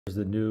Here's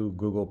the new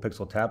Google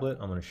Pixel tablet.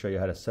 I'm going to show you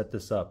how to set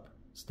this up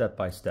step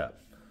by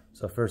step.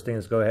 So first thing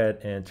is go ahead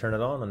and turn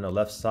it on. On the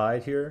left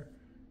side here,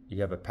 you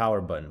have a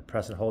power button.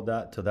 Press and hold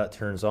that till that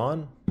turns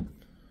on.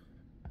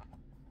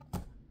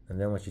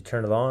 And then once you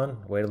turn it on,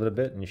 wait a little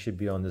bit and you should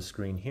be on this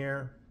screen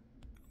here.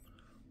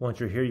 Once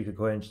you're here, you could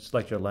go ahead and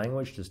select your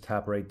language. Just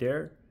tap right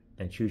there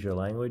and choose your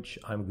language.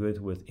 I'm good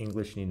with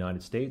English in the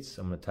United States.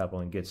 I'm going to tap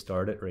on Get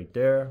Started right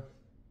there.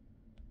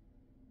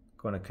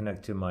 Going to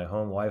connect to my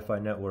home Wi-Fi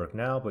network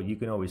now, but you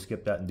can always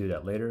skip that and do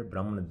that later. But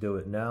I'm going to do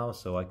it now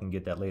so I can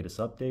get that latest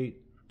update.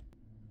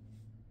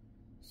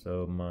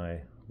 So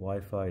my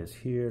Wi-Fi is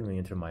here. Let me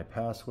enter my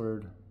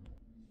password.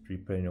 If you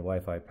put in your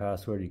Wi-Fi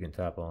password, you can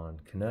tap on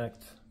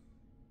Connect.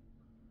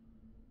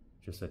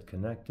 Just said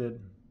connected.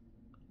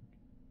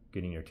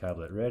 Getting your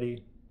tablet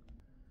ready.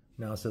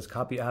 Now it says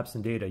copy apps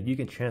and data. You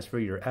can transfer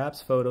your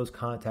apps, photos,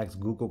 contacts,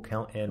 Google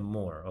account, and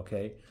more.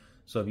 Okay.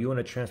 So if you want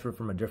to transfer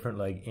from a different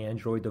like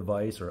Android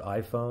device or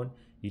iPhone,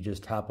 you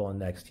just tap on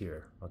next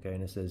here. Okay.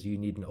 And it says you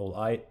need an old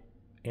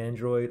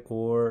Android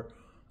or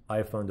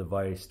iPhone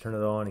device. Turn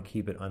it on and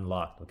keep it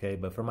unlocked. Okay.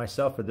 But for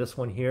myself, for this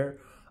one here,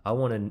 I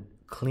want a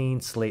clean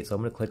slate. So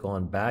I'm going to click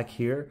on back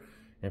here.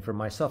 And for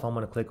myself, I'm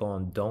going to click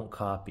on don't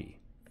copy.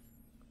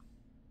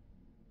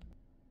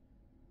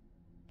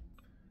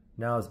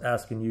 Now it's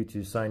asking you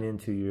to sign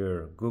into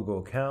your Google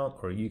account,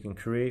 or you can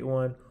create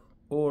one,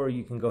 or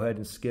you can go ahead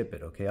and skip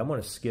it. Okay, I'm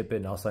going to skip it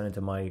and I'll sign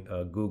into my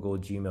Google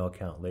Gmail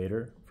account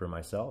later for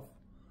myself.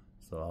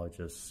 So I'll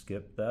just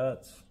skip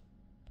that.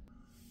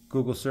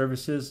 Google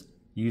services,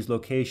 use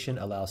location,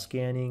 allow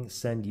scanning,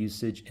 send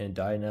usage, and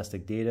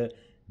diagnostic data.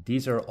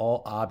 These are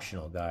all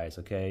optional, guys,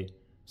 okay?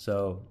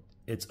 So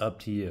it's up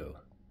to you.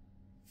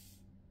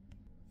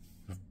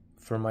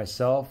 For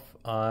myself,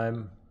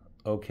 I'm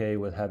okay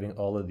with having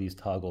all of these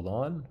toggled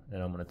on,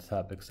 and I'm going to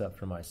tap accept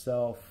for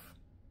myself.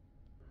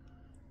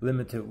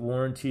 Limited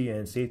warranty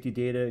and safety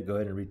data, go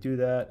ahead and redo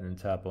that and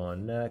tap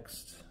on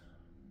next.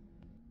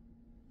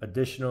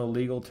 Additional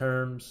legal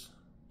terms,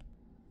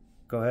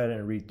 go ahead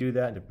and redo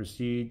that. And to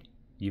proceed,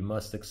 you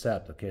must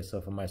accept. Okay,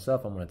 so for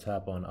myself, I'm going to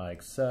tap on I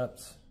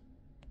accept.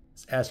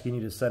 It's asking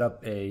you to set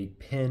up a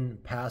PIN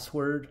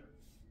password.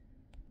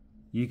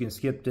 You can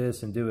skip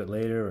this and do it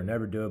later or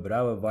never do it, but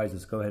I would advise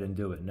us go ahead and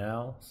do it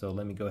now. So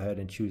let me go ahead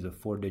and choose a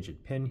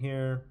 4-digit PIN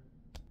here.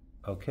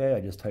 Okay,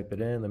 I just type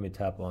it in. Let me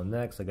tap on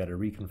next. I got to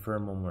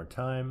reconfirm one more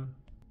time.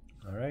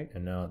 All right,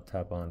 and now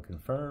tap on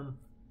confirm.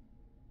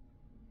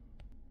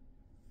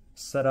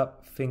 Set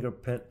up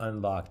Fingerprint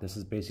Unlock. This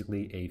is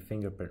basically a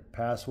fingerprint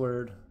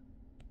password.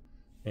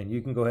 And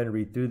you can go ahead and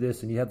read through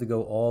this, and you have to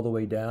go all the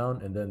way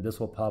down, and then this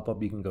will pop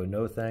up. You can go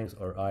no thanks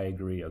or I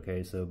agree.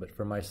 Okay, so but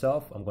for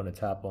myself, I'm going to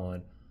tap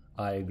on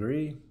I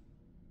agree.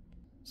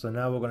 So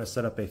now we're going to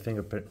set up a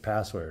fingerprint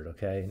password.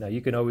 Okay, now you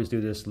can always do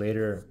this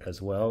later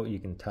as well. You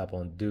can tap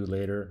on do it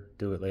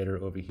later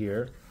over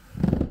here.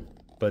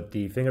 But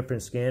the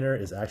fingerprint scanner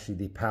is actually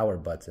the power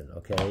button.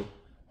 Okay,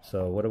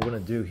 so what I'm going to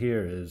do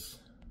here is,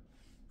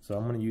 so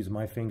I'm going to use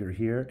my finger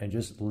here and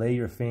just lay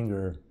your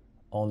finger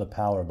on the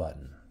power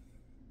button.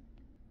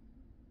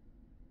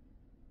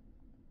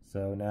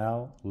 So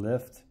now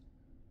lift,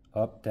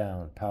 up,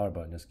 down, power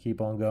button. Just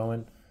keep on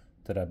going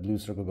till that blue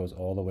circle goes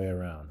all the way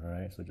around. All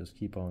right, so just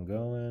keep on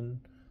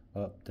going,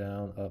 up,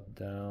 down, up,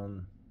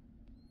 down.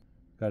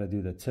 Got to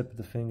do the tip of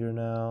the finger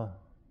now,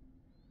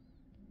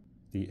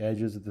 the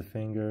edges of the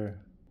finger.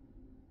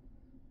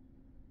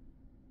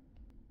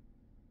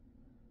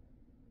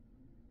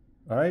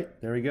 All right,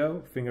 there we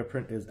go.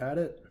 Fingerprint is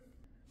added.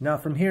 Now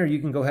from here, you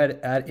can go ahead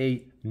and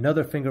add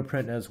another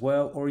fingerprint as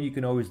well, or you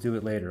can always do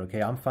it later.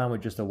 Okay, I'm fine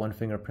with just a one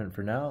fingerprint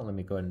for now. Let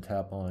me go ahead and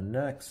tap on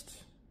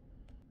next.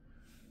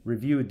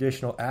 Review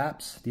additional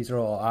apps. These are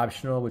all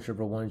optional,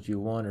 whichever ones you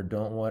want or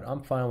don't want.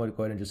 I'm fine with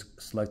going and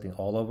just selecting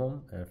all of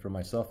them. And for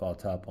myself, I'll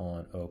tap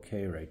on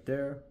OK right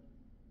there.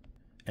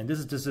 And this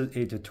is just a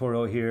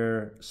tutorial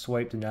here.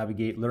 Swipe to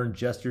navigate, learn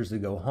gestures to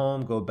go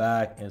home, go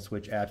back, and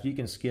switch apps. You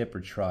can skip or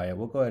try it.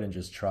 We'll go ahead and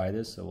just try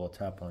this. So we'll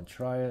tap on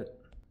try it.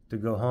 To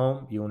go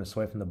home, you want to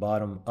swipe from the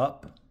bottom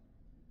up,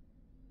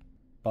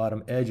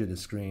 bottom edge of the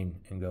screen,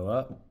 and go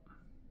up.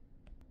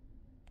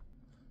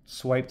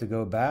 Swipe to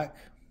go back.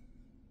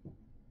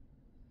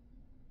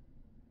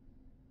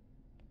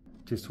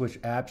 To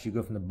switch apps, you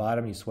go from the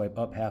bottom, you swipe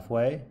up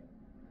halfway,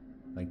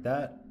 like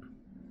that.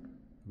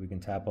 We can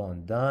tap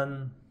on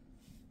done.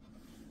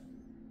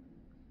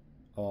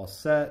 All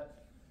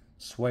set.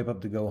 Swipe up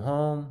to go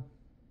home.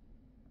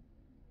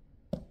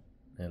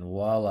 And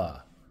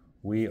voila,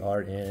 we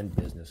are in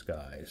business,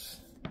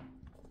 guys.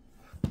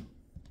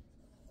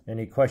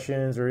 Any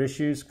questions or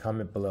issues?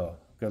 Comment below.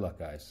 Good luck,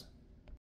 guys.